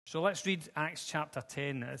So let's read Acts chapter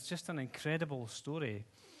 10. It's just an incredible story.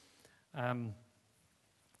 In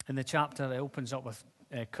the chapter, it opens up with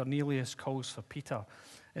Cornelius calls for Peter.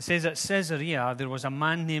 It says at Caesarea there was a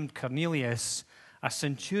man named Cornelius, a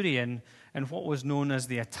centurion in what was known as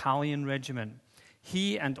the Italian regiment.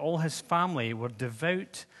 He and all his family were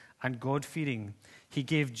devout and God-fearing. He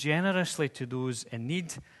gave generously to those in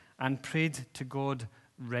need and prayed to God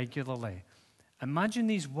regularly. Imagine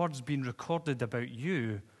these words being recorded about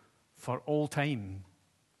you for all time.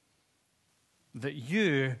 That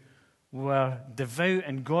you were devout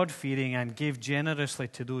and God-fearing and gave generously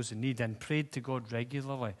to those in need and prayed to God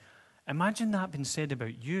regularly. Imagine that being said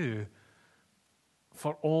about you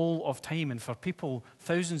for all of time and for people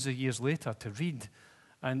thousands of years later to read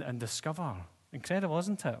and discover. Incredible,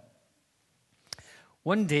 isn't it?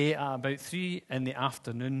 One day at about 3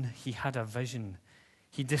 p.m, he had a vision.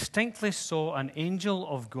 He distinctly saw an angel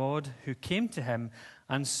of God who came to him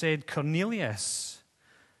and said, "Cornelius."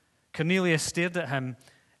 Cornelius stared at him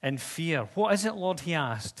in fear. "What is it, Lord?" he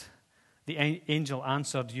asked. The angel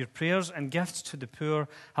answered, "Your prayers and gifts to the poor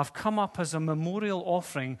have come up as a memorial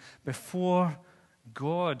offering before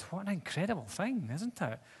God." What an incredible thing, isn't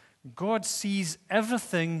it? God sees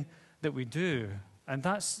everything that we do. And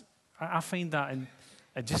I find that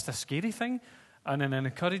just a scary thing and an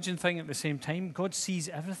encouraging thing at the same time. God sees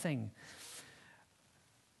everything.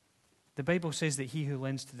 The Bible says that he who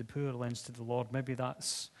lends to the poor lends to the Lord. Maybe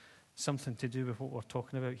that's something to do with what we're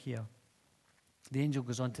talking about here. The angel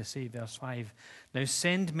goes on to say, verse 5, "Now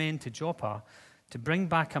send men to Joppa to bring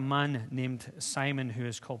back a man named Simon who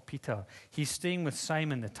is called Peter. He's staying with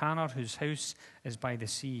Simon the tanner, whose house is by the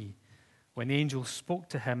sea." When the angel who spoke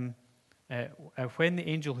to him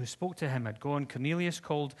had gone, Cornelius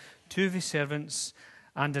called 2 of his servants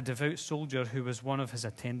and a devout soldier who was one of his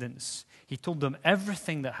attendants. He told them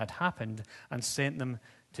everything that had happened and sent them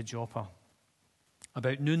to Joppa.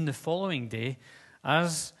 About noon the following day,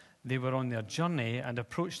 as they were on their journey and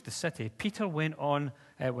approached the city, Peter went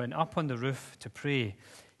up on the roof to pray.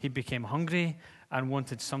 He became hungry and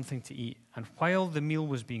wanted something to eat. And while the meal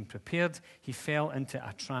was being prepared, he fell into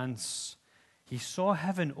a trance. He saw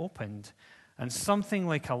heaven opened and something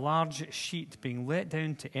like a large sheet being let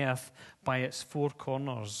down to earth by its 4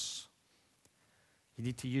 corners. You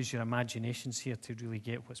need to use your imaginations here to really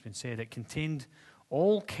get what's been said. It contained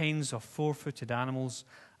all kinds of 4-footed animals,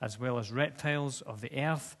 as well as reptiles of the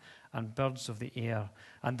earth and birds of the air.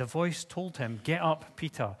 And the voice told him, "Get up,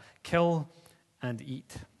 Peter, kill and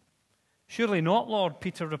eat." "Surely not, Lord,"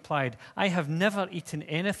 Peter replied. "I have never eaten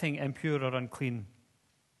anything impure or unclean."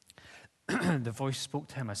 The voice spoke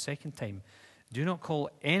to him a second time, "Do not call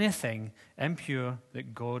anything impure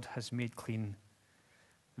that God has made clean."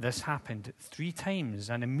 This happened 3 times,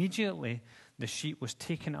 and immediately the sheet was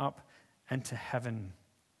taken up into heaven.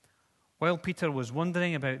 While Peter was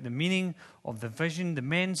wondering about the meaning of the vision, the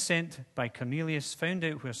men sent by Cornelius found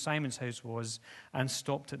out where Simon's house was and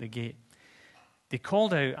stopped at the gate. They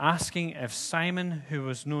called out, asking if Simon, who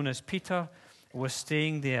was known as Peter, was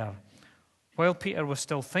staying there. While Peter was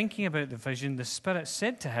still thinking about the vision, the Spirit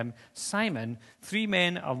said to him, "Simon, 3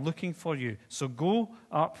 men are looking for you. So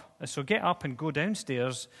get up and go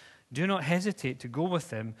downstairs. Do not hesitate to go with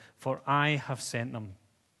them, for I have sent them."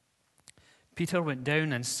 Peter went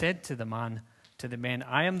down and said to the men,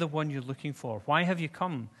 "I am the one you're looking for. Why have you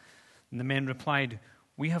come?" And the men replied,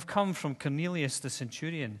 "We have come from Cornelius the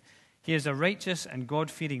centurion. He is a righteous and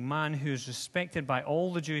God-fearing man who is respected by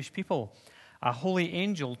all the Jewish people. A holy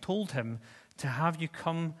angel told him to have you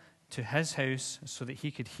come to his house so that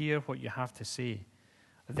he could hear what you have to say."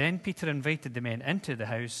 Then Peter invited the men into the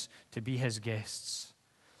house to be his guests.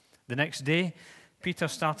 The next day, Peter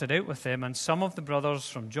started out with them, and some of the brothers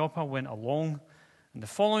from Joppa went along. And the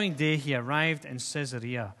following day, he arrived in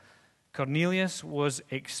Caesarea. Cornelius was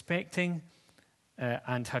expecting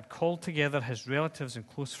and had called together his relatives and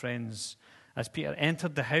close friends. As Peter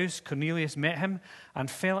entered the house, Cornelius met him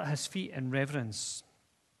and fell at his feet in reverence.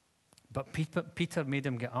 But Peter made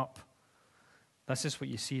him get up. This is what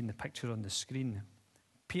you see in the picture on the screen.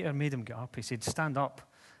 Peter made him get up. He said, "Stand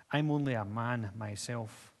up. I'm only a man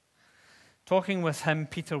myself." Talking with him,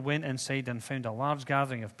 Peter went inside and found a large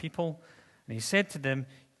gathering of people. And he said to them,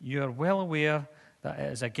 "You are well aware that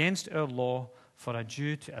it is against our law for a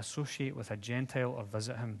Jew to associate with a Gentile or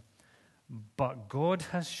visit him. But God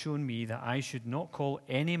has shown me that I should not call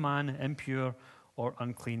any man impure or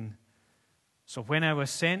unclean. So when I was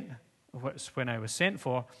sent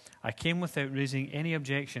for, I came without raising any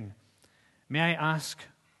objection. May I ask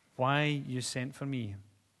why you sent for me?"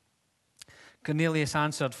 Cornelius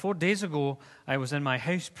answered, 4 days ago I was in my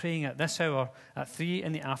house praying at this hour at 3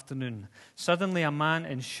 p.m. Suddenly a man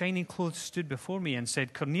in shining clothes stood before me and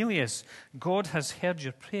said, Cornelius, God has heard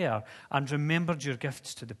your prayer and remembered your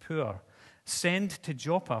gifts to the poor. Send to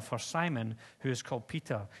Joppa for Simon, who is called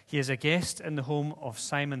Peter. He is a guest in the home of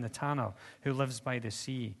Simon the tanner, who lives by the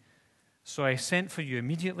sea. So I sent for you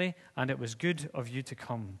immediately, and it was good of you to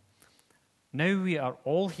come. Now we are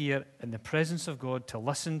all here in the presence of God to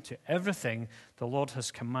listen to everything the Lord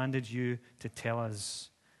has commanded you to tell us.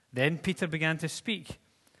 Then Peter began to speak.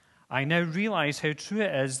 I now realize how true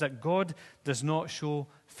it is that God does not show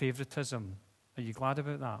favoritism. Are you glad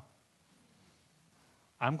about that?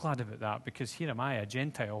 I'm glad about that because here am I, a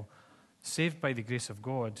Gentile, saved by the grace of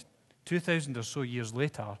God, 2,000 or so years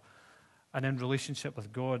later, and in relationship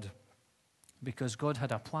with God, because God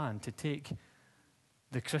had a plan to take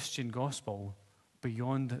the Christian gospel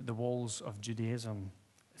beyond the walls of Judaism.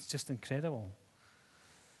 It's just incredible.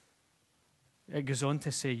 It goes on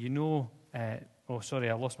to say, I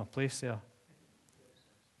lost my place there.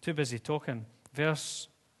 Too busy talking. Verse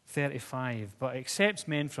 35, but accepts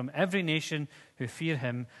men from every nation who fear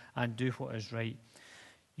him and do what is right.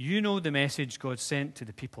 You know the message God sent to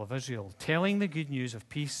the people of Israel, telling the good news of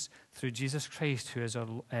peace through Jesus Christ, who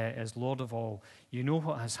is Lord of all. You know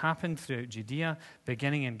what has happened throughout Judea,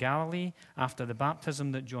 beginning in Galilee, after the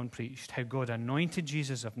baptism that John preached, how God anointed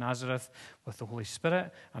Jesus of Nazareth with the Holy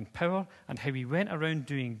Spirit and power, and how he went around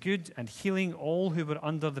doing good and healing all who were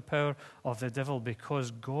under the power of the devil, because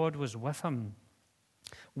God was with him.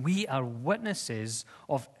 We are witnesses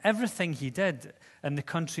of everything he did in the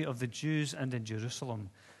country of the Jews and in Jerusalem.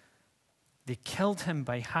 They killed him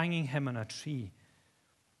by hanging him on a tree.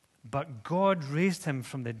 But God raised him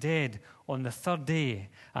from the dead on the third day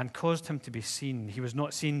and caused him to be seen. He was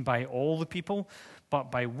not seen by all the people, but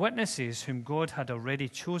by witnesses whom God had already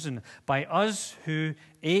chosen, by us who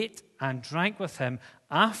ate and drank with him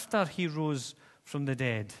after he rose from the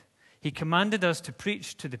dead. He commanded us to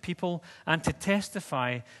preach to the people and to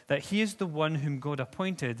testify that he is the one whom God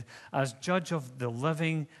appointed as judge of the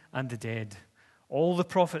living and the dead. All the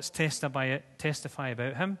prophets testify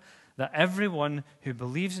about him, that everyone who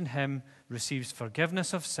believes in him receives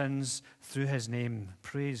forgiveness of sins through his name.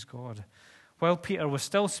 Praise God. While Peter was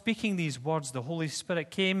still speaking these words, the Holy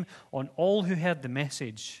Spirit came on all who heard the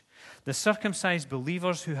message. The circumcised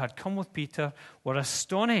believers who had come with Peter were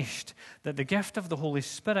astonished that the gift of the Holy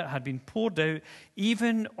Spirit had been poured out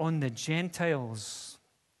even on the Gentiles.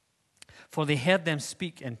 For they heard them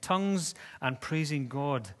speak in tongues and praising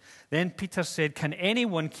God. Then Peter said, Can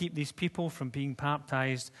anyone keep these people from being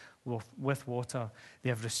baptized with water? They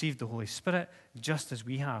have received the Holy Spirit just as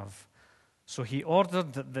we have. So he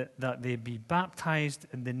ordered that they be baptized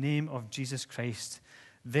in the name of Jesus Christ.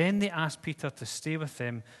 Then they asked Peter to stay with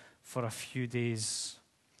them for a few days.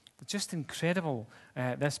 Just incredible,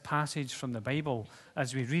 this passage from the Bible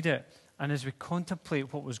as we read it and as we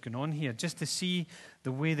contemplate what was going on here, just to see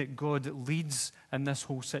the way that God leads in this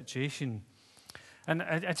whole situation. And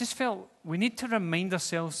I just felt we need to remind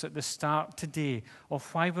ourselves at the start today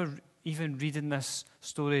of why we're even reading this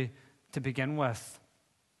story to begin with.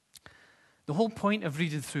 The whole point of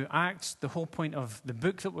reading through Acts, the whole point of the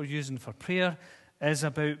book that we're using for prayer, is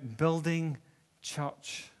about building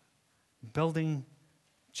church. Building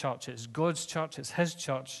church. It's God's church, it's his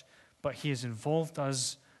church, but he has involved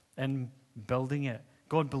us in building it.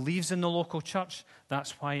 God believes in the local church,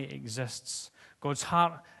 that's why it exists. God's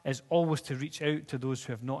heart is always to reach out to those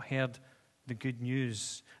who have not heard the good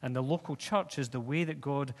news. And the local church is the way that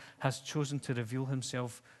God has chosen to reveal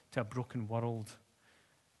himself to a broken world.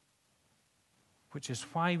 Which is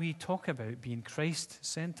why we talk about being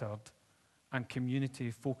Christ-centered and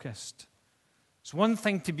community-focused. It's one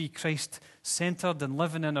thing to be Christ-centered and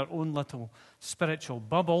living in our own little spiritual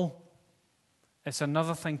bubble. It's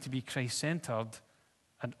another thing to be Christ-centered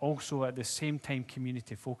and also at the same time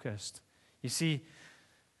community-focused. You see,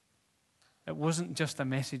 it wasn't just a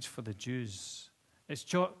message for the Jews.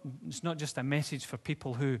 It's not just a message for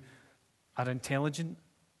people who are intelligent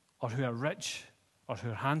or who are rich or who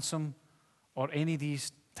are handsome or any of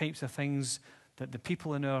these types of things that the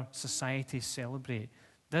people in our society celebrate.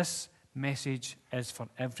 This message is for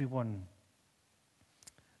everyone.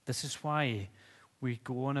 This is why we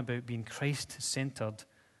go on about being Christ-centered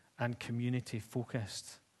and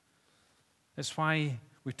community-focused. It's why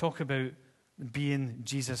we talk about being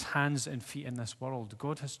Jesus' hands and feet in this world.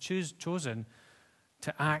 God has chosen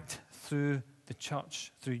to act through the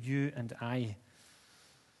church, through you and I.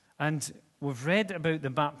 And we've read about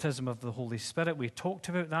the baptism of the Holy Spirit. We talked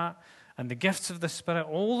about that. And the gifts of the Spirit,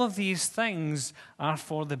 all of these things are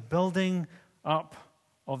for the building up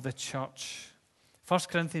of the church. 1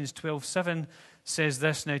 Corinthians 12:7 says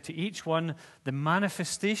this, now to each one, the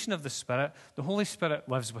manifestation of the Spirit, the Holy Spirit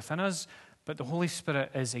lives within us, but the Holy Spirit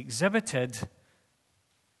is exhibited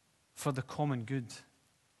for the common good.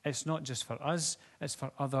 It's not just for us, it's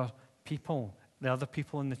for other people, the other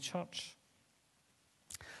people in the church.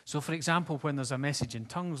 So, for example, when there's a message in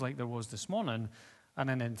tongues like there was this morning, and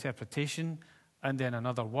an interpretation, and then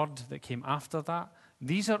another word that came after that,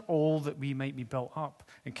 these are all that we might be built up.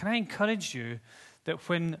 And can I encourage you that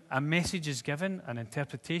when a message is given, an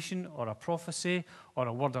interpretation or a prophecy or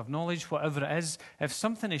a word of knowledge, whatever it is, if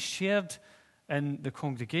something is shared in the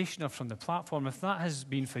congregation or from the platform, if that has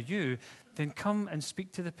been for you, then come and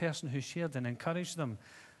speak to the person who shared and encourage them.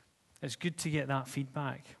 It's good to get that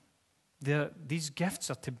feedback. These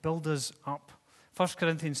gifts are to build us up. 1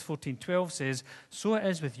 Corinthians 14:12 says, so it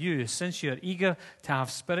is with you, since you are eager to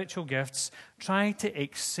have spiritual gifts, try to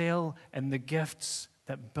excel in the gifts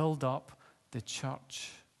that build up the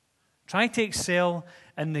church. Try to excel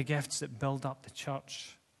in the gifts that build up the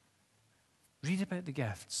church. Read about the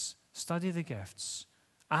gifts. Study the gifts.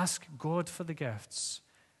 Ask God for the gifts.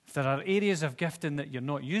 If there are areas of gifting that you're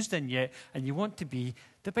not used in yet and you want to be,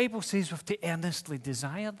 the Bible says we have to earnestly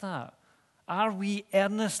desire that. Are we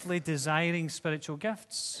earnestly desiring spiritual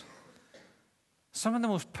gifts? Some of the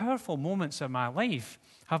most powerful moments of my life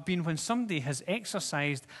have been when somebody has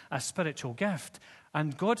exercised a spiritual gift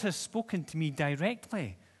and God has spoken to me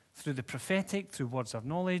directly through the prophetic, through words of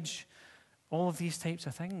knowledge, all of these types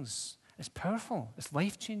of things. It's powerful. It's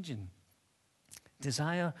life-changing.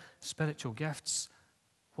 Desire spiritual gifts.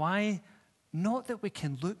 Why? Not that we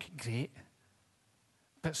can look great,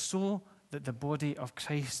 but so that the body of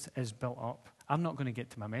Christ is built up. I'm not going to get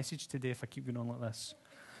to my message today if I keep going on like this.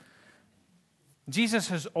 Jesus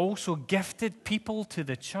has also gifted people to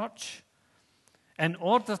the church in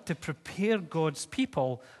order to prepare God's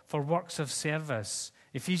people for works of service.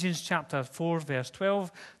 Ephesians chapter 4, verse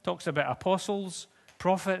 12 talks about apostles,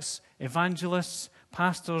 prophets, evangelists,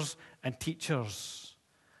 pastors, and teachers.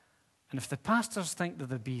 And if the pastors think they're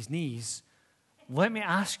the bee's knees, let me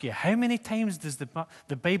ask you, how many times does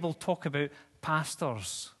the Bible talk about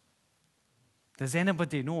pastors? Does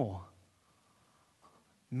anybody know?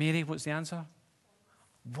 Mary, what's the answer?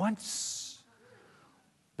 Once.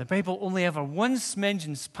 The Bible only ever once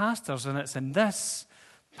mentions pastors, and it's in this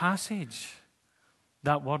passage.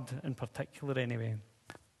 That word in particular, anyway.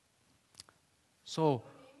 Sorry?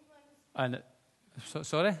 And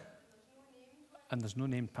there's no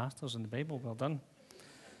named pastors in the Bible. Well done.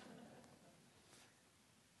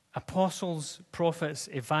 Apostles, prophets,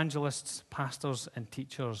 evangelists, pastors, and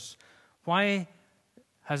teachers. Why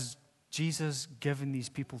has Jesus given these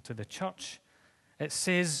people to the church? It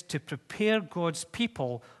says to prepare God's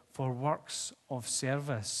people for works of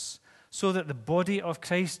service, so that the body of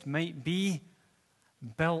Christ might be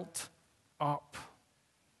built up.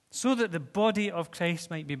 So that the body of Christ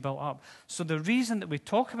might be built up. So the reason that we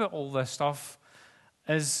talk about all this stuff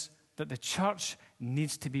is that the church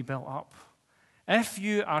needs to be built up. If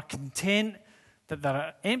you are content that there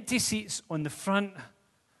are empty seats on the front,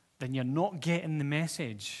 then you're not getting the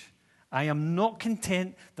message. I am not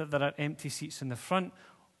content that there are empty seats in the front,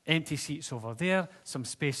 empty seats over there, some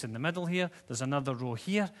space in the middle here, there's another row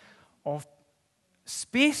here of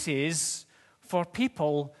spaces for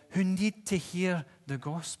people who need to hear the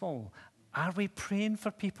gospel. Are we praying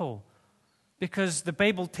for people? Because the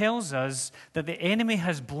Bible tells us that the enemy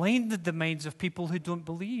has blinded the minds of people who don't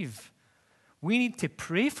believe. We need to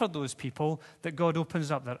pray for those people that God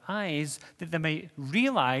opens up their eyes, that they might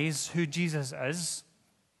realize who Jesus is,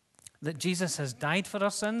 that Jesus has died for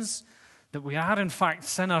our sins, that we are in fact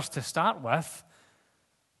sinners to start with.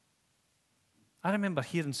 I remember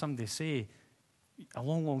hearing somebody say a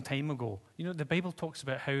long, long time ago, the Bible talks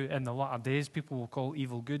about how in the latter days people will call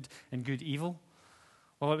evil good and good evil.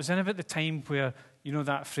 Well, it was in about the time where,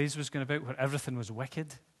 that phrase was going about where everything was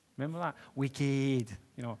wicked. Remember that? Wicked.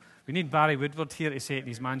 We need Barry Woodward here to say it in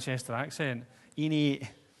his Manchester accent. Eeny.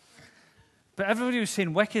 But everybody was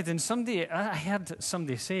saying wicked, and I heard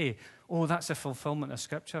somebody say, oh, that's a fulfillment of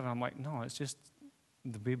Scripture. And I'm like, no, it's just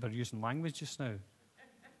the way we're using language just now.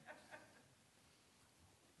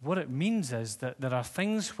 What it means is that there are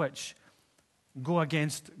things which go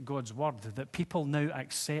against God's word that people now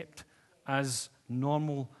accept as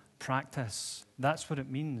normal practice. That's what it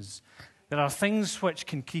means. There are things which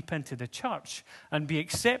can creep into the church and be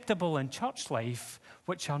acceptable in church life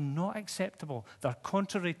which are not acceptable. They're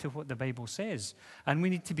contrary to what the Bible says. And we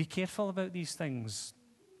need to be careful about these things.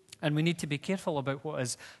 And we need to be careful about what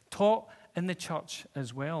is taught in the church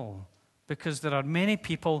as well. Because there are many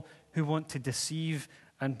people who want to deceive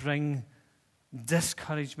and bring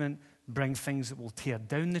discouragement, bring things that will tear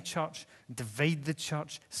down the church, divide the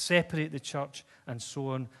church, separate the church, and so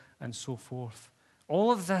on and so forth.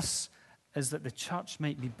 All of this is that the church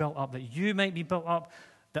might be built up, that you might be built up,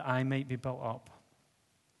 that I might be built up.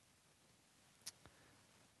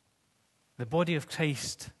 The body of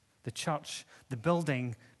Christ, the church, the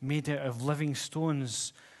building made out of living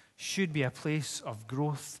stones, should be a place of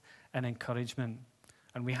growth and encouragement.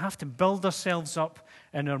 And we have to build ourselves up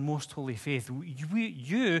in our most holy faith.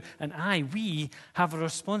 You and I, we have a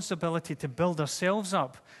responsibility to build ourselves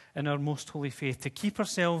up in our most holy faith, to keep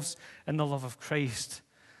ourselves in the love of Christ.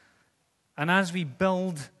 And as we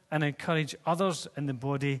build and encourage others in the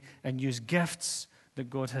body and use gifts that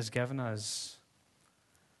God has given us.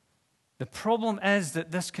 The problem is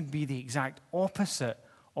that this can be the exact opposite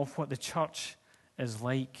of what the church is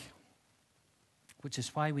like, which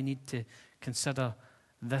is why we need to consider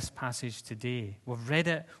this passage today. We've read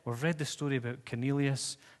it. We've read the story about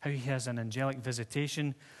Cornelius, how he has an angelic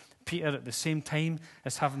visitation. Peter, at the same time,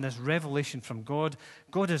 is having this revelation from God.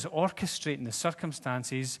 God is orchestrating the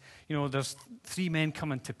circumstances. You know, there's 3 men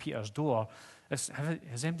coming to Peter's door. Has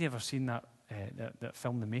anybody ever seen that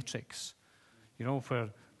film, The Matrix? You know,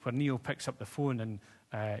 where Neo picks up the phone and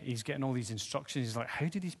he's getting all these instructions. He's like, how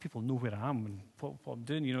do these people know where I am and what I'm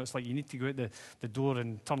doing? You know, it's like you need to go out the door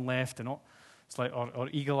and turn left and all. It's like, or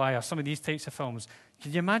Eagle Eye, or some of these types of films.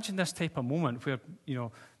 Can you imagine this type of moment where, you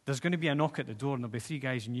know, there's going to be a knock at the door and there'll be 3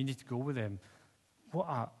 guys and you need to go with them?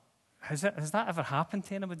 Has that ever happened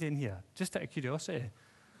to anybody in here? Just out of curiosity.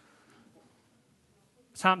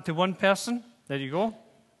 It's happened to one person. There you go.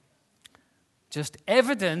 Just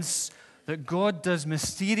evidence that God does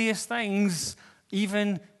mysterious things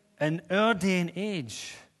even in our day and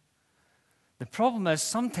age. The problem is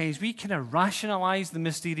sometimes we kind of rationalize the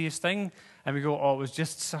mysterious thing and we go, oh, it was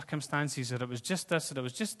just circumstances, or it was just this, or it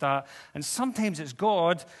was just that. And sometimes it's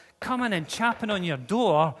God coming and chapping on your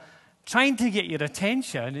door, trying to get your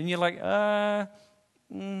attention, and you're like,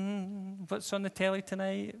 what's on the telly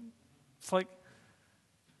tonight? It's like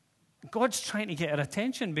God's trying to get our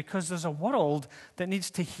attention because there's a world that needs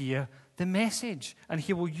to hear the message, and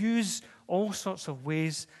he will use all sorts of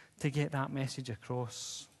ways to get that message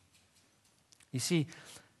across. You see,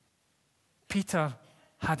 Peter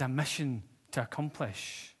had a mission to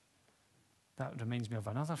accomplish. That reminds me of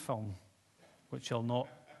another film, which I'll not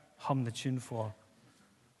hum the tune for.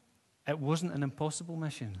 It wasn't an impossible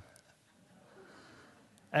mission.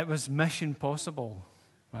 It was mission possible,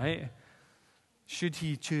 right? Should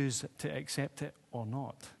he choose to accept it or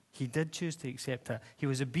not? He did choose to accept it. He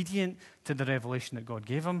was obedient to the revelation that God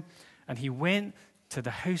gave him, and he went to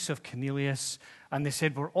the house of Cornelius, and they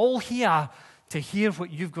said, we're all here to hear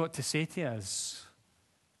what you've got to say to us.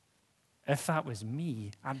 If that was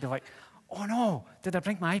me, I'd be like, oh no, did I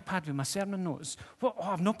bring my iPad with my sermon notes? What? Oh,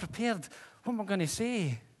 I've not prepared. What am I going to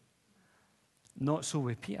say? Not so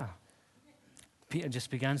with Peter. Peter just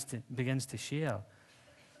begins to share.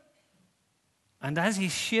 And as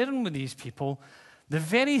he's sharing with these people, the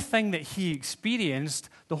very thing that he experienced,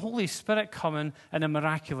 the Holy Spirit coming in a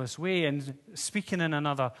miraculous way and speaking in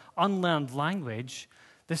another unlearned language,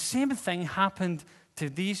 the same thing happened to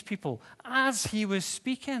these people as he was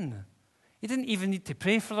speaking. He didn't even need to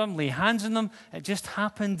pray for them, lay hands on them. It just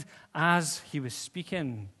happened as he was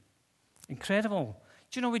speaking. Incredible.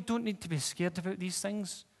 Do you know we don't need to be scared about these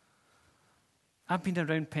things? I've been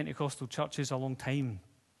around Pentecostal churches a long time,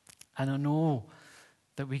 and I know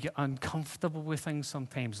that we get uncomfortable with things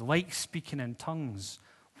sometimes, like speaking in tongues.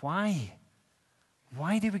 Why?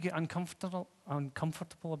 Why do we get uncomfortable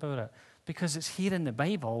about it? Because it's here in the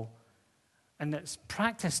Bible, and it's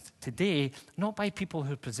practiced today, not by people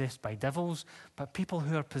who are possessed by devils, but people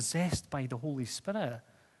who are possessed by the Holy Spirit.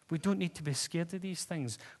 We don't need to be scared of these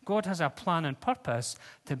things. God has a plan and purpose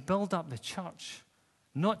to build up the church,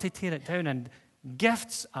 not to tear it down. And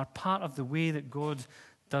gifts are part of the way that God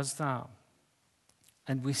does that.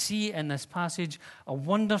 And we see in this passage a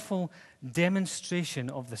wonderful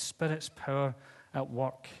demonstration of the Spirit's power at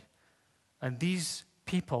work. And these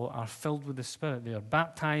people are filled with the Spirit. They are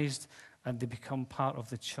baptized and they become part of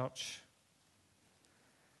the church.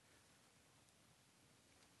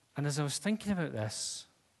 And as I was thinking about this,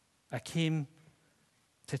 I came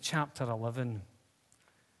to chapter 11.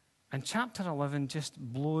 And chapter 11 just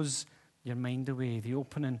blows your mind away, the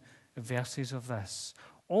opening verses of this.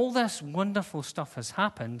 All this wonderful stuff has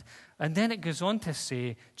happened, and then it goes on to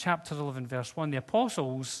say, chapter 11, verse 1, the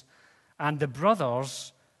apostles and the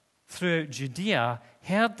brothers throughout Judea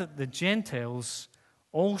heard that the Gentiles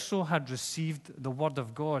also had received the word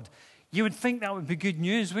of God. You would think that would be good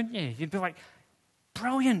news, wouldn't you? You'd be like,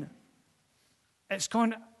 brilliant. It's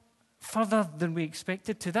gone further than we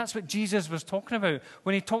expected to. That's what Jesus was talking about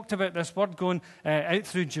when he talked about this word going out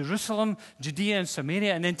through Jerusalem, Judea and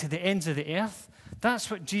Samaria, and then to the ends of the earth.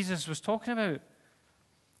 That's what Jesus was talking about.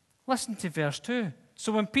 Listen to verse 2.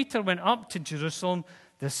 So when Peter went up to Jerusalem,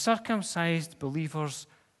 the circumcised believers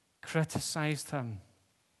criticized him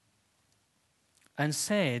and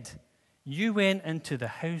said, "You went into the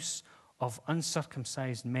house of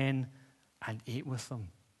uncircumcised men and ate with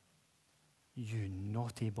them. You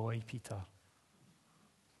naughty boy, Peter."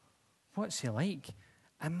 What's he like?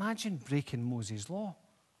 Imagine breaking Moses' law.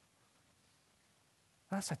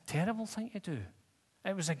 That's a terrible thing to do.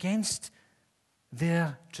 It was against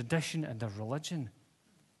their tradition and their religion.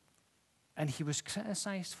 And he was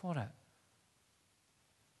criticized for it.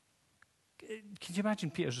 Can you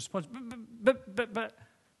imagine Peter's response? But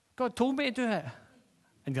God told me to do it.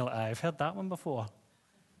 And you're like, I've heard that one before.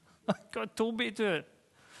 God told me to do it.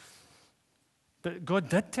 But God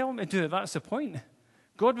did tell him to do it. That's the point.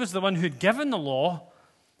 God was the one who'd given the law,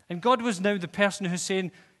 and God was now the person who's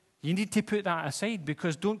saying, you need to put that aside,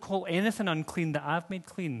 because don't call anything unclean that I've made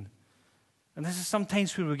clean. And this is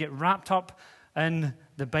sometimes where we get wrapped up in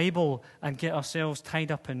the Bible and get ourselves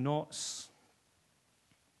tied up in knots.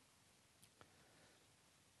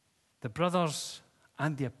 The brothers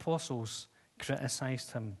and the apostles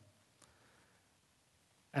criticized him.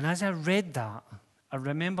 And as I read that, I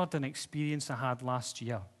remembered an experience I had last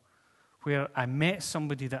year where I met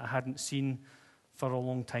somebody that I hadn't seen for a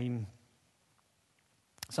long time.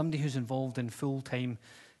 Somebody who's involved in full-time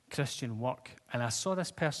Christian work. And I saw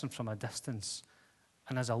this person from a distance.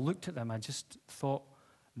 And as I looked at them, I just thought,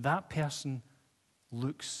 that person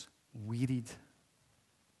looks wearied.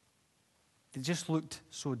 They just looked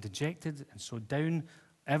so dejected and so down,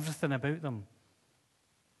 everything about them.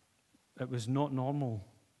 It was not normal.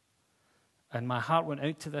 And my heart went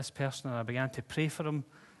out to this person, and I began to pray for him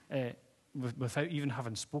without even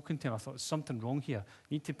having spoken to him. I thought, there's something wrong here. I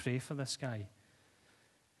need to pray for this guy.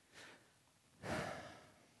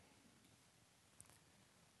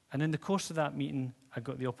 And in the course of that meeting, I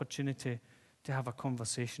got the opportunity to have a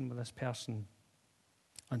conversation with this person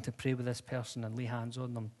and to pray with this person and lay hands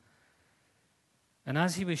on them. And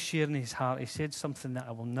as he was sharing his heart, he said something that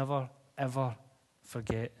I will never, ever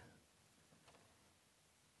forget.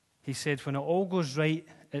 He said, when it all goes right,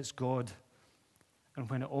 it's God. And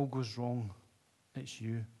when it all goes wrong, it's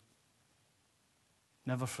you.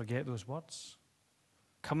 Never forget those words.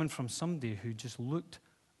 Coming from somebody who just looked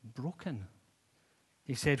broken.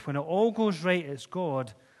 He said, when it all goes right, it's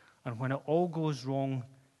God. And when it all goes wrong,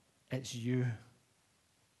 it's you.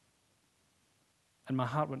 And my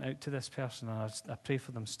heart went out to this person, and I pray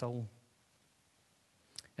for them still.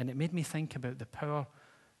 And it made me think about the power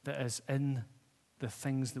that is in the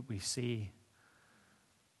things that we say.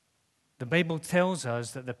 The Bible tells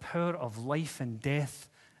us that the power of life and death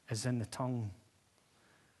is in the tongue.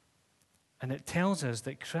 And it tells us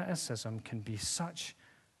that criticism can be such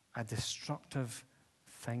a destructive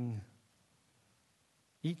thing.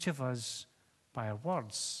 Each of us, by our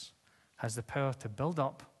words, has the power to build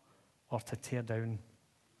up or to tear down.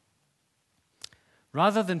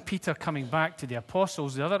 Rather than Peter coming back to the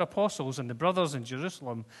apostles, the other apostles and the brothers in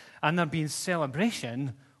Jerusalem, and there being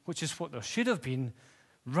celebration, which is what there should have been,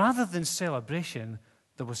 rather than celebration,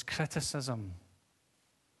 there was criticism.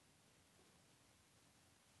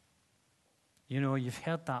 You know, you've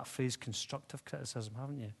heard that phrase, constructive criticism,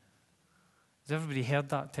 haven't you? Has everybody heard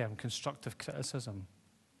that term, constructive criticism?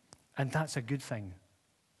 And that's a good thing.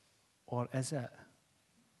 Or is it?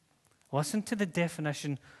 Listen to the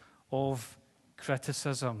definition of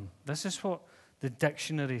criticism. This is what the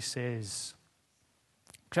dictionary says.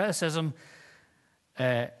 Criticism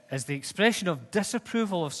is the expression of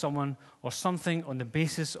disapproval of someone or something on the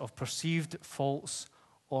basis of perceived faults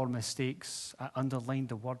or mistakes. I underlined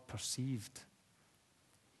the word perceived.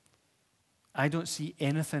 I don't see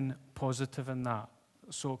anything positive in that.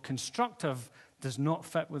 So constructive does not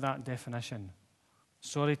fit with that definition.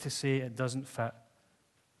 Sorry to say, it doesn't fit.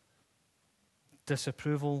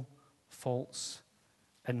 Disapproval, faults,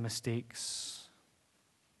 and mistakes.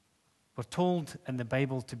 We're told in the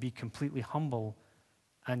Bible to be completely humble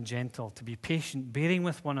and gentle, to be patient, bearing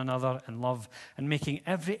with one another in love, and making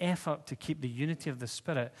every effort to keep the unity of the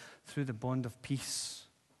Spirit through the bond of peace.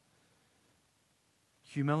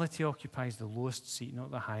 Humility occupies the lowest seat,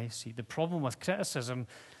 not the highest seat. The problem with criticism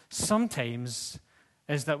sometimes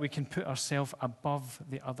is that we can put ourselves above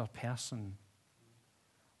the other person.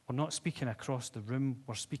 We're not speaking across the room,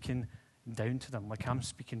 we're speaking down to them, like I'm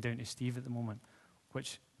speaking down to Steve at the moment,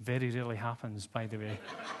 which very rarely happens, by the way.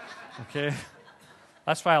 Okay?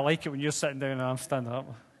 That's why I like it when you're sitting down and I'm standing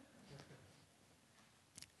up.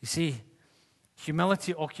 You see,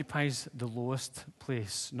 humility occupies the lowest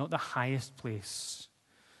place, not the highest place.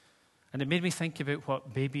 And it made me think about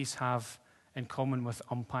what babies have in common with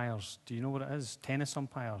umpires. Do you know what it is? Tennis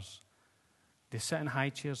umpires. They sit in high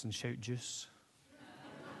chairs and shout juice.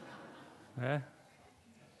 Yeah?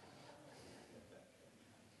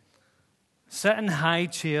 Sit in high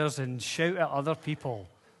chairs and shout at other people.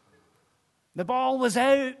 The ball was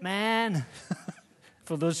out, man.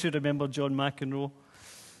 For those who remember John McEnroe.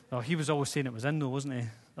 Oh, he was always saying it was in, though, wasn't he?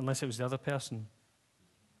 Unless it was the other person.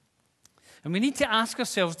 And we need to ask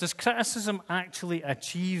ourselves, does criticism actually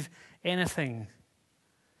achieve anything?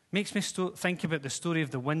 Makes me think about the story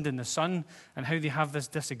of the wind and the sun and how they have this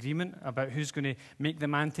disagreement about who's going to make the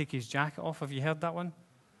man take his jacket off. Have you heard that one?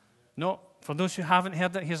 No? For those who haven't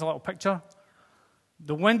heard it, here's a little picture.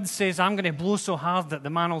 The wind says, I'm going to blow so hard that the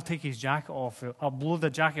man will take his jacket off. I'll blow the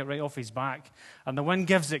jacket right off his back. And the wind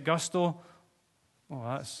gives it gusto. Oh,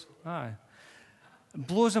 that's... Aye.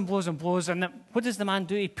 Blows and blows and blows. And what does the man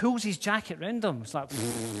do? He pulls his jacket round him. It's like,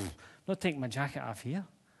 I'm not taking my jacket off here.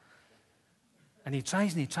 And he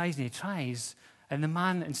tries and he tries and he tries. And the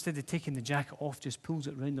man, instead of taking the jacket off, just pulls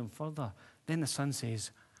it round him further. Then the sun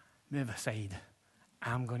says, move aside.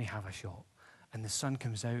 I'm going to have a shot. And the sun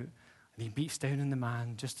comes out. And he beats down on the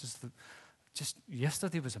man just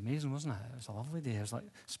yesterday was amazing, wasn't it? It was a lovely day. It was like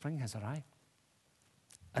spring has arrived.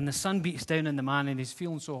 And the sun beats down on the man and he's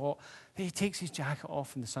feeling so hot that he takes his jacket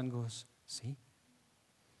off and the sun goes, see?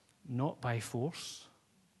 Not by force,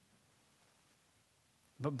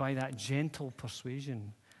 but by that gentle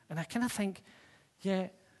persuasion. And I kind of think, yeah,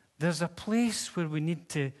 there's a place where we need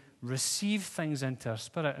to receive things into our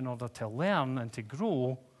spirit in order to learn and to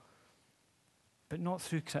grow, but not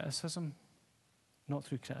through criticism. Not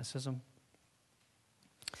through criticism.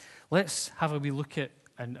 Let's have a wee look at,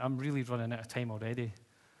 and I'm really running out of time already,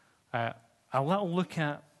 a little look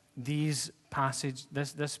at these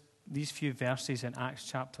these few verses in Acts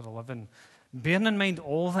chapter 11. Bearing in mind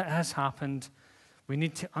all that has happened, we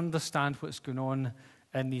need to understand what's going on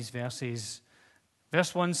in these verses.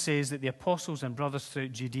 Verse 1 says that the apostles and brothers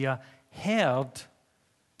throughout Judea heard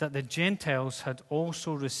that the Gentiles had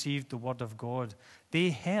also received the word of God.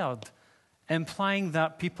 They heard, implying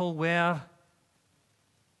that people were...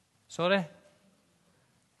 Sorry?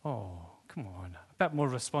 Oh, come on. A bit more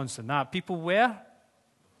response than that. People were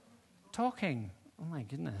talking. Oh, my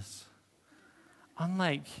goodness.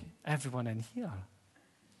 Unlike everyone in here.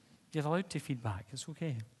 You're allowed to feedback. It's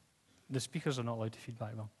okay. The speakers are not allowed to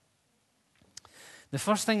feedback, though. The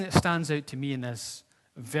first thing that stands out to me in this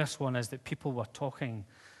verse 1 is that people were talking.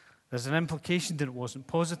 There's an implication that it wasn't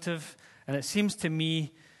positive, and it seems to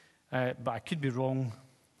me, but I could be wrong,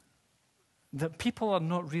 that people are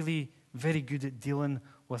not really very good at dealing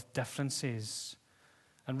with differences.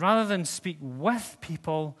 And rather than speak with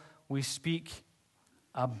people, we speak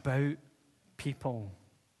about people.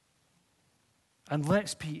 And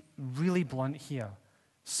let's be really blunt here.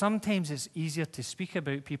 Sometimes it's easier to speak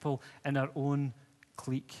about people in our own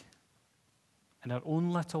clique, in our own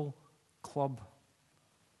little club,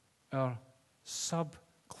 our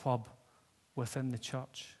sub-club within the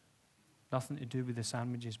church. Nothing to do with the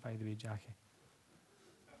sandwiches, by the way, Jackie.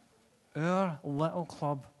 Our little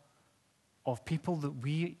club of people that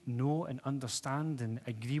we know and understand and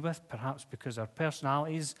agree with, perhaps because our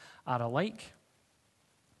personalities are alike.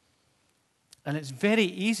 And it's very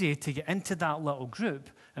easy to get into that little group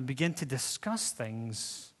and begin to discuss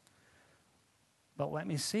things. But let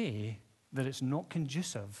me say that it's not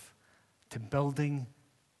conducive to building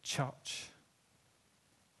church.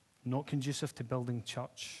 Not conducive to building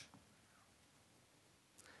church.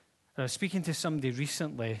 I was speaking to somebody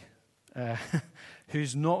recently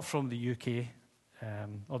who's not from the UK,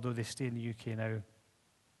 although they stay in the UK now.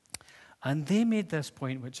 And they made this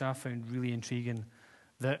point, which I found really intriguing,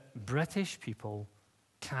 that British people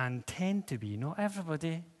can tend to be, not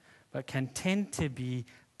everybody, but can tend to be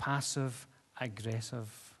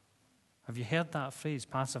passive-aggressive. Have you heard that phrase,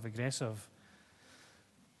 passive-aggressive?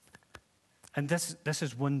 And this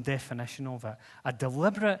is one definition of it. A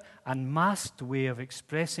deliberate and masked way of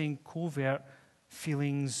expressing covert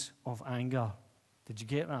feelings of anger. Did you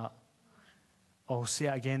get that? I'll say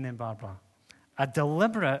it again then, Barbara. A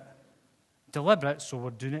deliberate, so we're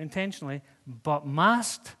doing it intentionally, but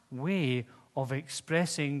masked way of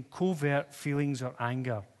expressing covert feelings or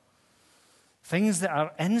anger. Things that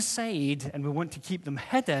are inside and we want to keep them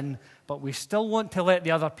hidden, but we still want to let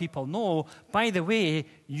the other people know, by the way,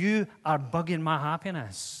 you are bugging my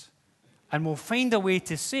happiness. And we'll find a way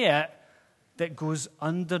to say it that goes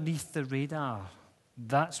underneath the radar.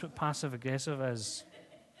 That's what passive-aggressive is.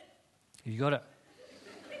 You got it?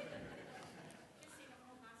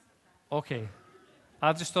 Okay.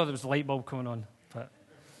 I just thought there was a light bulb coming on.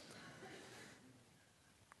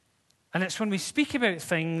 And it's when we speak about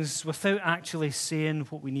things without actually saying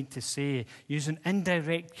what we need to say, using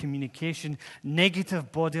indirect communication,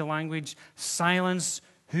 negative body language, silence.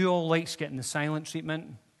 Who all likes getting the silent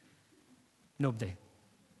treatment? Nobody.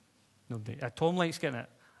 Tom likes getting it.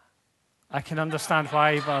 I can understand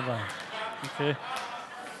why, Barbara. Okay.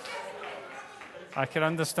 I can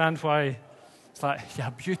understand why. It's like, yeah,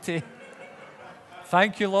 beauty.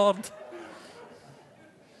 Thank you, Lord.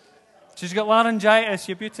 She's got laryngitis,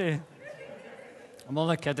 you beauty. I'm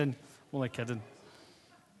only kidding.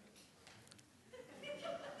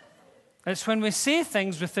 It's when we say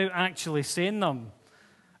things without actually saying them.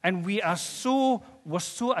 And we're so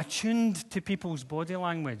attuned to people's body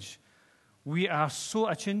language. We are so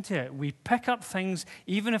attuned to it. We pick up things,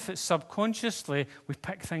 even if it's subconsciously, we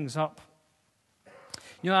pick things up.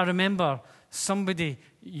 You know, I remember somebody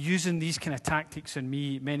using these kind of tactics on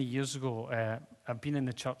me many years ago. I've been in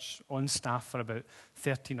the church on staff for about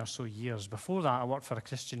 13 or so years. Before that, I worked for a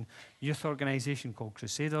Christian youth organisation called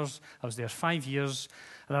Crusaders. I was there 5 years.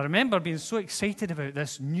 And I remember being so excited about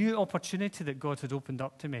this new opportunity that God had opened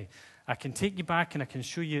up to me. I can take you back and I can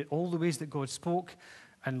show you all the ways that God spoke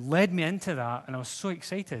and led me into that. And I was so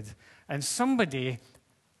excited. And somebody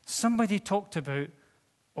talked about,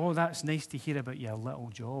 oh, that's nice to hear about your little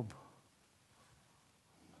job.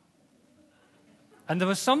 And there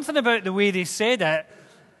was something about the way they said it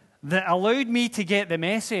that allowed me to get the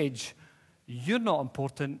message. You're not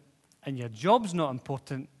important, and your job's not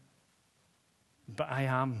important, but I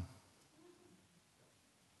am.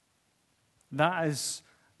 That is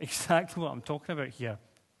exactly what I'm talking about here.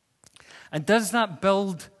 And does that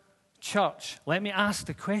build church? Let me ask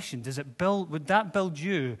the question. Would that build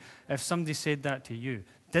you if somebody said that to you?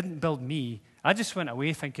 Didn't build me. I just went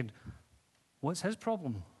away thinking, what's his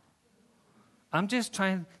problem? I'm just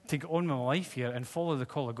trying to get on with my life here and follow the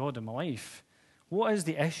call of God in my life. What is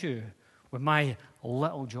the issue with my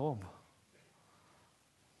little job?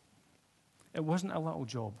 It wasn't a little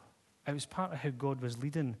job. It was part of how God was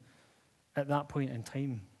leading at that point in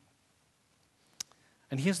time.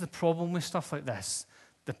 And here's the problem with stuff like this.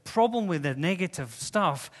 The problem with the negative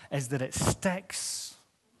stuff is that it sticks.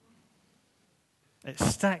 It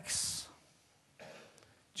sticks.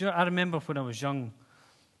 Do you know, I remember when I was young,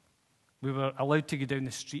 we were allowed to go down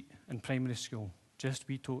the street in primary school, just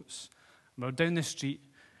wee totes. We were down the street,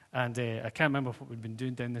 and I can't remember what we'd been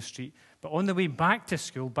doing down the street. But on the way back to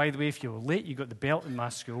school, by the way, if you were late, you got the belt in my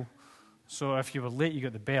school. So if you were late, you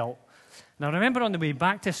got the belt. And I remember on the way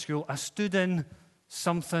back to school, I stood in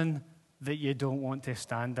something that you don't want to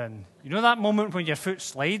stand in. You know that moment when your foot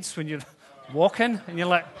slides when you're walking, and you're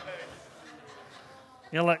like,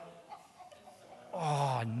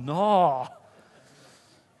 oh, no.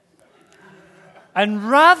 And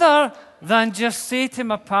rather than just say to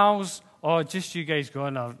my pals, oh, just you guys go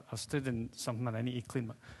on, I've stood in something and I need to clean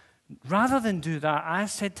my... Rather than do that, I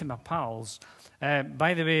said to my pals,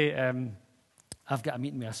 by the way, I've got a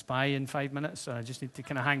meeting with a spy in 5 minutes, so I just need to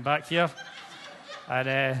kind of hang back here.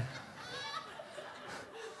 And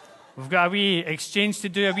we've got a wee exchange to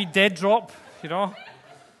do, a wee dead drop, you know.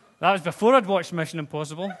 That was before I'd watched Mission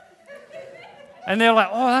Impossible. And they're like,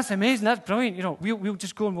 oh, that's amazing, that's brilliant. You know, we'll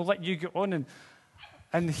just go and we'll let you get on.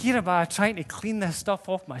 And here am I trying to clean this stuff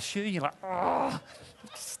off my shoe. You're like, oh,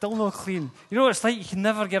 still not clean. You know what it's like? You can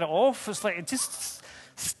never get it off. It's like it just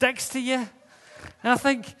sticks to you. And I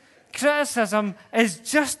think criticism is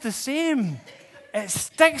just the same. It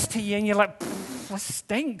sticks to you and you're like, this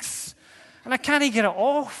stinks. And I can't get it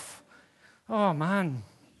off. Oh, man.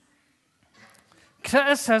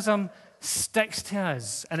 Criticism sticks to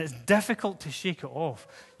us, and it's difficult to shake it off.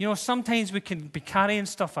 You know, sometimes we can be carrying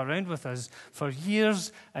stuff around with us for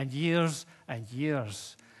years and years and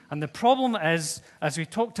years. And the problem is, as we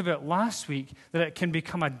talked about last week, that it can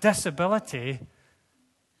become a disability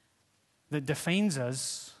that defines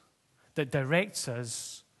us, that directs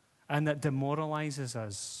us, and that demoralizes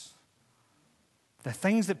us. The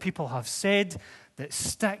things that people have said that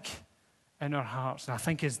stick in our hearts. And I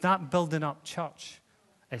think, is that building up church?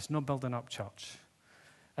 It's not building up church.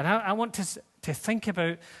 And I want to think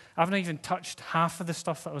about, I've not even touched half of the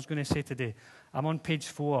stuff that I was going to say today. I'm on page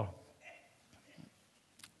 4.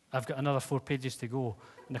 I've got another 4 pages to go,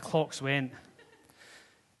 and the clocks went.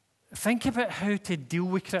 Think about how to deal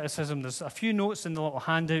with criticism. There's a few notes in the little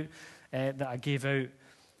handout that I gave out.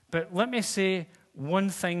 But let me say one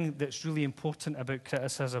thing that's really important about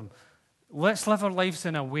criticism. Let's live our lives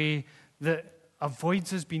in a way that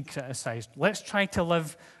avoids us being criticized. Let's try to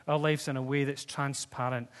live our lives in a way that's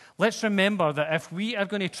transparent. Let's remember that if we are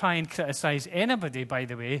going to try and criticize anybody, by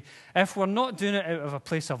the way, if we're not doing it out of a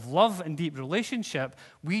place of love and deep relationship,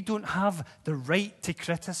 we don't have the right to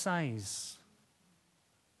criticize.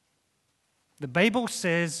 The Bible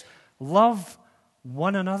says, love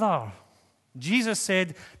one another. Jesus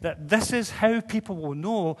said that this is how people will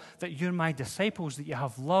know that you're my disciples, that you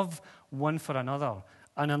have love one for another.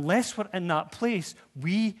 And unless we're in that place,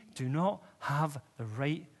 we do not have the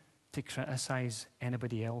right to criticize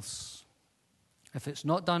anybody else. If it's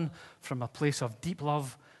not done from a place of deep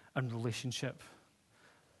love and relationship.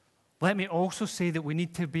 Let me also say that we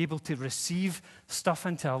need to be able to receive stuff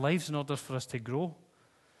into our lives in order for us to grow.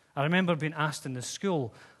 I remember being asked in the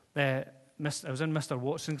school, I was in Mr.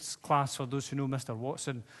 Watson's class, for those who know Mr.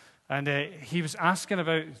 Watson, and he was asking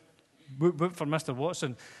about, whoop for Mr.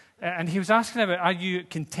 Watson, and he was asking about, are you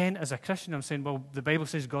content as a Christian? I'm saying, well, the Bible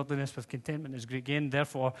says godliness with contentment is great gain,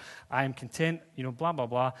 therefore I am content, blah, blah,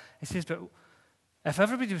 blah. He says, but if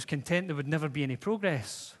everybody was content, there would never be any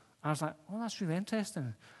progress. I was like, well, that's really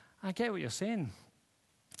interesting. I get what you're saying.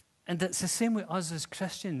 And it's the same with us as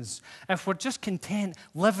Christians. If we're just content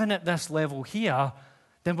living at this level here,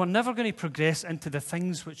 then we're never going to progress into the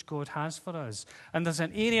things which God has for us. And there's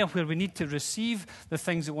an area where we need to receive the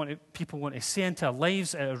things that people want to say into our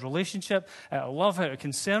lives, out of relationship, out of love, out of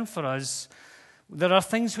concern for us. There are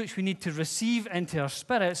things which we need to receive into our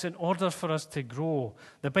spirits in order for us to grow.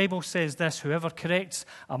 The Bible says this, whoever corrects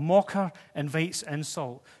a mocker invites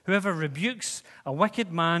insult. Whoever rebukes a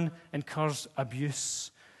wicked man incurs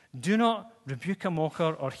abuse. Do not rebuke a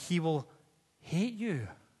mocker or he will hate you.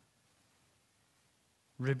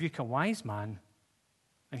 Rebuke a wise man,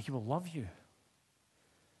 and he will love you.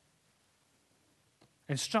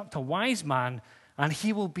 Instruct a wise man, and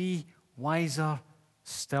he will be wiser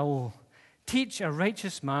still. Teach a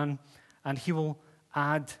righteous man, and he will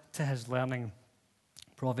add to his learning.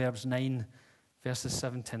 Proverbs 9, verses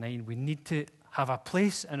 7 to 9. We need to have a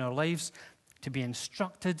place in our lives to be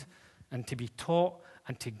instructed and to be taught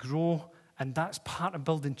and to grow, and that's part of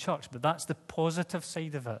building church, but that's the positive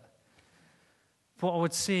side of it. What I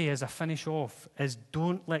would say as I finish off is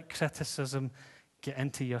don't let criticism get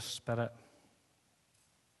into your spirit.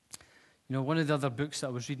 One of the other books that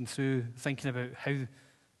I was reading through, thinking about how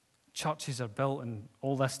churches are built and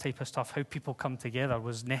all this type of stuff, how people come together,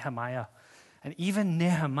 was Nehemiah. And even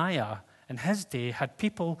Nehemiah, in his day, had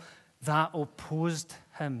people that opposed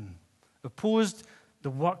him, opposed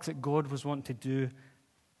the work that God was wanting to do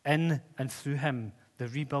in and through him, the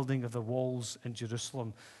rebuilding of the walls in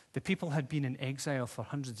Jerusalem. The people had been in exile for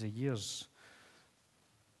hundreds of years.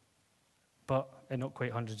 But, not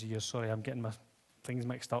quite hundreds of years, sorry, I'm getting my things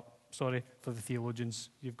mixed up. Sorry for the theologians,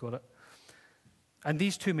 you've got it. And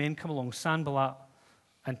these two men come along, Sanballat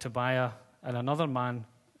and Tobiah, and another man,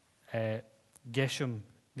 Geshem,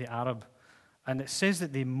 the Arab. And it says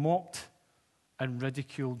that they mocked and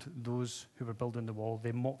ridiculed those who were building the wall.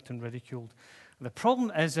 They mocked and ridiculed. The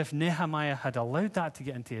problem is, if Nehemiah had allowed that to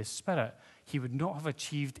get into his spirit, he would not have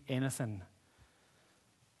achieved anything.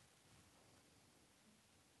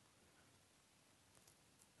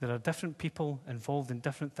 There are different people involved in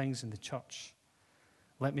different things in the church.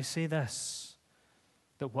 Let me say this,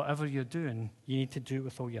 that whatever you're doing, you need to do it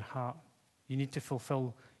with all your heart. You need to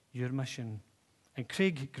fulfill your mission. And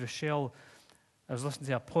Craig Groeschel, I was listening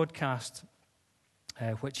to a podcast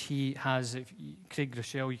which he has. Craig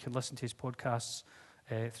Groeschel, you can listen to his podcasts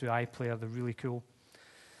through iPlayer. They're really cool.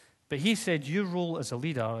 But he said, your role as a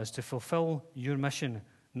leader is to fulfill your mission,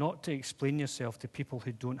 not to explain yourself to people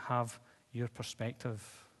who don't have your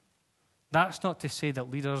perspective. That's not to say that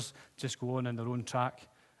leaders just go on in their own track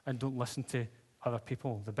and don't listen to other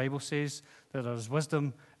people. The Bible says that there is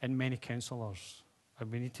wisdom in many counselors, and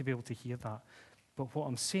we need to be able to hear that. But what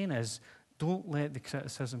I'm saying is, don't let the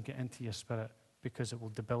criticism get into your spirit, because it will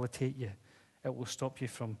debilitate you. It will stop you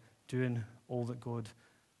from doing all that God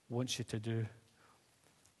wants you to do.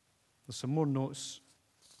 There's some more notes,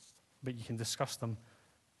 but you can discuss them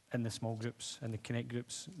in the small groups, in the Connect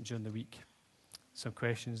groups during the week. Some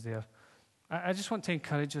questions there. I just want to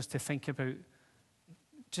encourage us to think about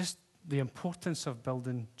just the importance of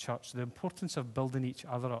building church, the importance of building each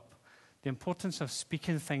other up, the importance of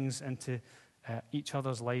speaking things into each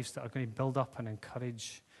other's lives that are going to build up and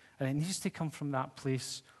encourage. And it needs to come from that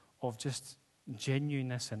place of just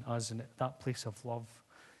genuineness in us and that place of love.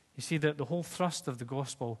 You see, that the whole thrust of the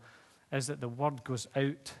gospel is that the word goes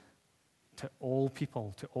out to all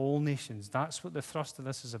people, to all nations. That's what the thrust of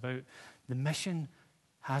this is about. The mission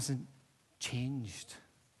hasn't changed.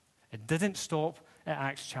 It didn't stop at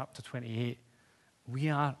Acts chapter 28. We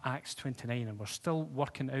are Acts 29, and we're still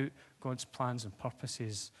working out God's plans and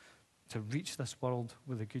purposes to reach this world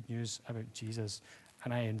with the good news about Jesus.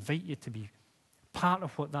 And I invite you to be part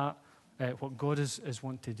of what God is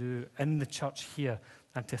wanting to do in the church here,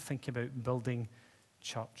 and to think about building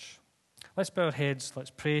church. Let's bow our heads,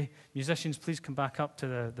 let's pray. Musicians, please come back up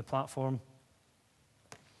to the platform.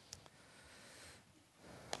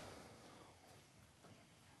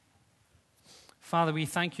 Father, we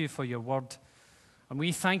thank you for your word, and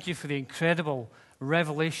we thank you for the incredible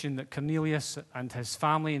revelation that Cornelius and his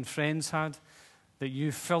family and friends had, that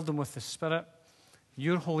you filled them with the Spirit,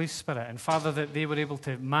 your Holy Spirit, and Father, that they were able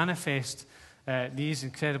to manifest these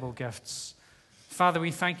incredible gifts. Father,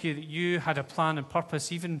 we thank you that you had a plan and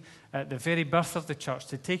purpose, even at the very birth of the church,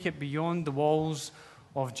 to take it beyond the walls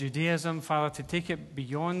of Judaism, Father, to take it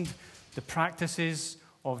beyond the practices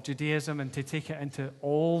of Judaism and to take it into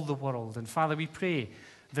all the world. And Father, we pray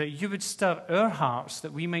that you would stir our hearts,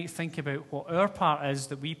 that we might think about what our part is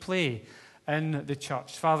that we play in the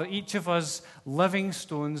church. Father, each of us living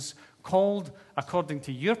stones, called according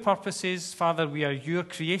to your purposes. Father, we are your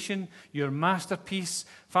creation, your masterpiece.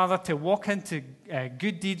 Father, to walk into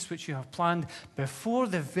good deeds which you have planned before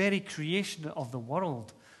the very creation of the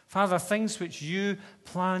world. Father, things which you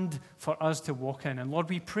planned for us to walk in. And Lord,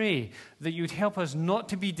 we pray that you would help us not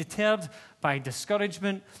to be deterred by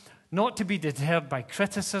discouragement, not to be deterred by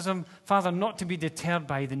criticism, Father, not to be deterred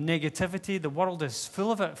by the negativity. The world is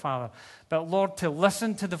full of it, Father. But Lord, to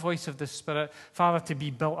listen to the voice of the Spirit, Father, to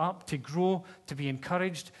be built up, to grow, to be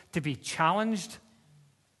encouraged, to be challenged.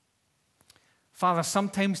 Father,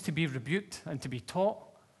 sometimes to be rebuked and to be taught,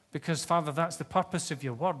 because, Father, that's the purpose of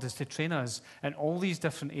your word, is to train us in all these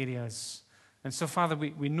different areas. And so, Father,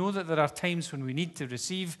 we know that there are times when we need to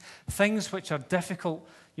receive things which are difficult,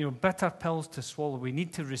 bitter pills to swallow. We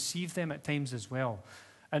need to receive them at times as well,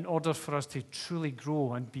 in order for us to truly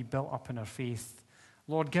grow and be built up in our faith.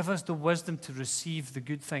 Lord, give us the wisdom to receive the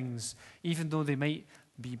good things, even though they might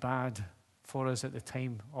be bad for us at the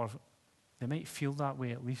time, or they might feel that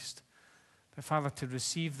way at least. But Father, to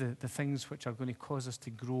receive the things which are going to cause us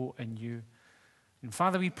to grow in you. And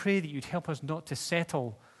Father, we pray that you'd help us not to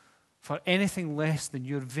settle for anything less than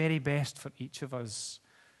your very best for each of us.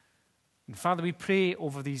 And Father, we pray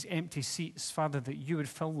over these empty seats, Father, that you would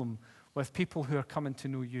fill them with people who are coming to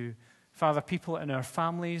know you. Father, people in our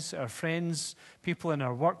families, our friends, people in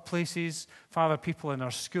our workplaces, Father, people in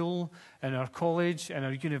our school, in our college, in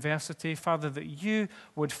our university, Father, that you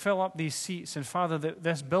would fill up these seats, and Father, that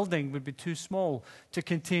this building would be too small to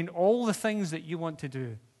contain all the things that you want to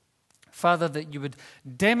do. Father, that you would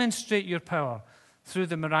demonstrate your power through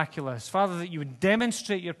the miraculous. Father, that you would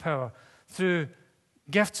demonstrate your power through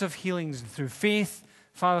gifts of healings and through faith,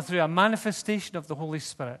 Father, through a manifestation of the Holy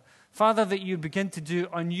Spirit. Father, that you begin to do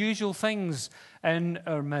unusual things in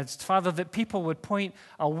our midst. Father, that people would point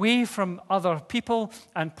away from other people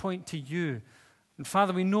and point to you. And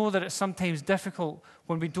Father, we know that it's sometimes difficult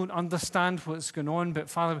when we don't understand what's going on, but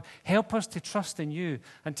Father, help us to trust in you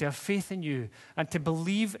and to have faith in you and to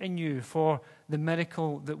believe in you for the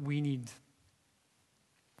miracle that we need.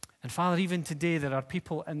 And Father, even today there are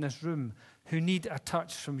people in this room who need a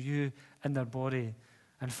touch from you in their body.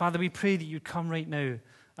 And Father, we pray that you'd come right now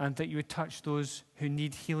and that you would touch those who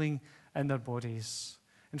need healing in their bodies.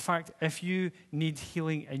 In fact, if you need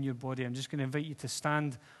healing in your body, I'm just going to invite you to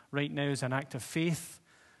stand right now as an act of faith,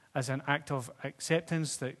 as an act of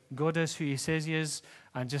acceptance that God is who he says he is,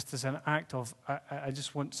 and just as an act of, I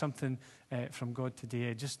just want something from God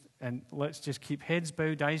today. And let's just keep heads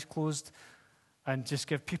bowed, eyes closed, and just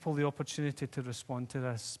give people the opportunity to respond to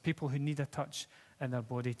this. People who need a touch in their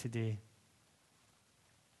body today.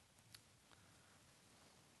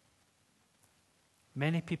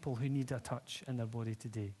 Many people who need a touch in their body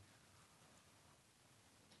today.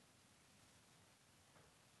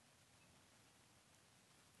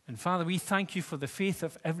 And Father, we thank you for the faith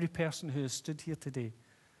of every person who has stood here today.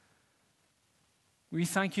 We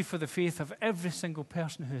thank you for the faith of every single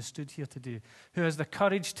person who has stood here today, who has the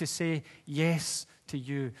courage to say yes to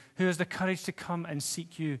you, who has the courage to come and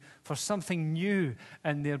seek you for something new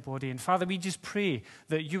in their body. And Father, we just pray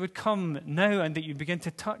that you would come now and that you begin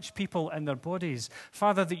to touch people in their bodies.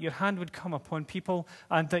 Father, that your hand would come upon people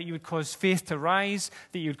and that you would cause faith to rise,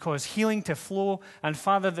 that you would cause healing to flow, and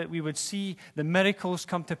Father, that we would see the miracles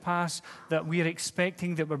come to pass that we are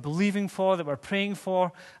expecting, that we're believing for, that we're praying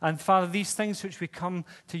for. And Father, these things which we come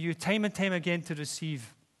to you time and time again to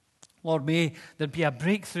receive, Lord, may there be a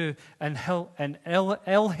breakthrough in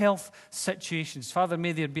ill health situations. Father,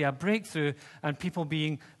 may there be a breakthrough and people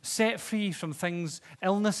being set free from things,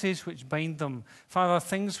 illnesses which bind them. Father,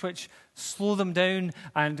 things which slow them down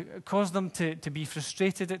and cause them to be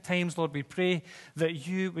frustrated at times. Lord, we pray that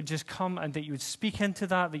you would just come and that you would speak into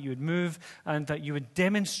that you would move, and that you would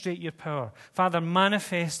demonstrate your power. Father,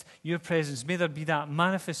 manifest your presence. May there be that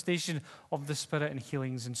manifestation of the Spirit and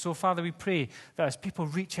healings. And so, Father, we pray that as people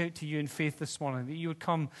reach out to you in faith this morning, that you would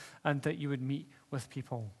come and that you would meet with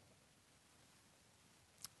people.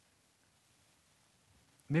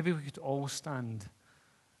 Maybe we could all stand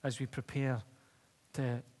as we prepare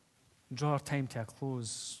to draw our time to a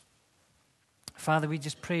close. Father, we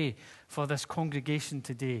just pray for this congregation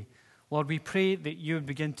today. Lord, we pray that you would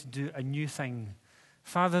begin to do a new thing.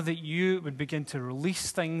 Father, that you would begin to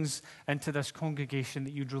release things into this congregation,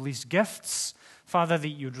 that you'd release gifts. Father, that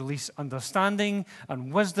you'd release understanding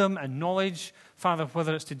and wisdom and knowledge. Father,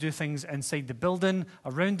 whether it's to do things inside the building,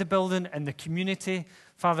 around the building, in the community.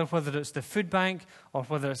 Father, whether it's the food bank or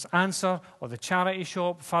whether it's Answer or the charity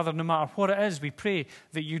shop. Father, no matter what it is, we pray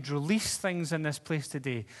that you'd release things in this place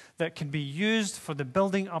today that can be used for the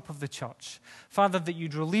building up of the church. Father, that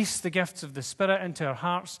you'd release the gifts of the Spirit into our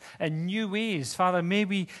hearts in new ways. Father, may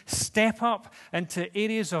we step up into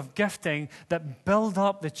areas of gifting that build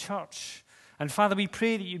up the church. And Father, we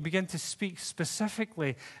pray that you begin to speak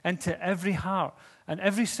specifically into every heart and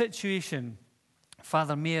every situation.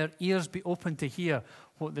 Father, may our ears be open to hear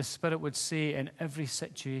what the Spirit would say in every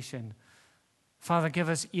situation. Father, give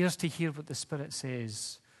us ears to hear what the Spirit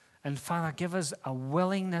says. And Father, give us a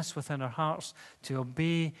willingness within our hearts to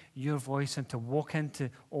obey your voice and to walk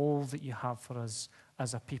into all that you have for us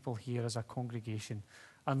as a people here, as a congregation.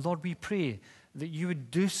 And Lord, we pray that you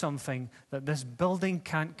would do something that this building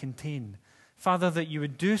can't contain. Father, that you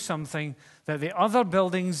would do something that the other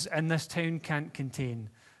buildings in this town can't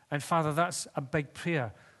contain. And Father, that's a big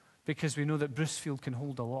prayer because we know that Brucefield can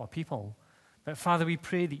hold a lot of people. But Father, we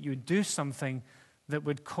pray that you would do something that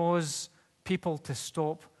would cause people to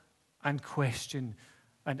stop and question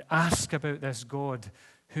and ask about this God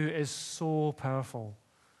who is so powerful.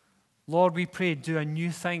 Lord, we pray, do a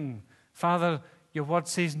new thing. Father, your word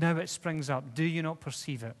says, now it springs up. Do you not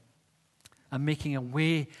perceive it? And making a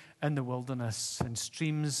way in the wilderness and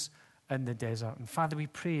streams in the desert. And Father, we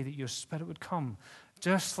pray that your Spirit would come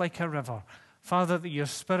just like a river. Father, that your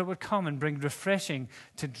Spirit would come and bring refreshing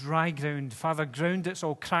to dry ground. Father, ground that's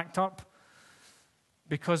all cracked up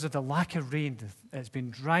because of the lack of rain. It's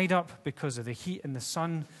been dried up because of the heat and the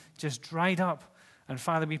sun, just dried up. And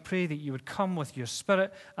Father, we pray that you would come with your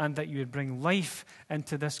Spirit and that you would bring life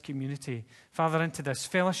into this community. Father, into this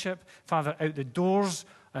fellowship. Father, out the doors.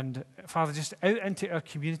 And Father, just out into our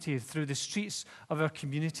community, through the streets of our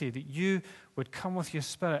community, that you would come with your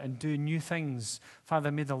Spirit and do new things.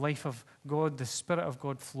 Father, may the life of God, the Spirit of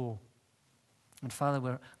God flow. And Father,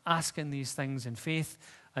 we're asking these things in faith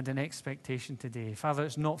and in expectation today. Father,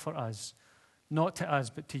 it's not for us, not to us,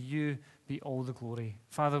 but to you be all the glory.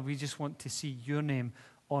 Father, we just want to see your name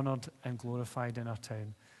honored and glorified in our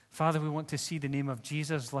town. Father, we want to see the name of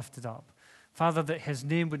Jesus lifted up. Father, that his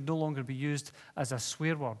name would no longer be used as a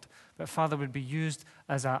swear word, but Father, would be used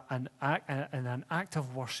as an act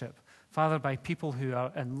of worship. Father, by people who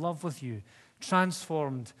are in love with you,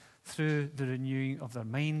 transformed through the renewing of their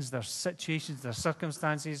minds, their situations, their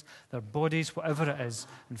circumstances, their bodies, whatever it is.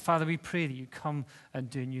 And Father, we pray that you come and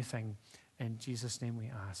do a new thing. In Jesus' name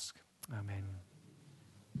we ask. Amen.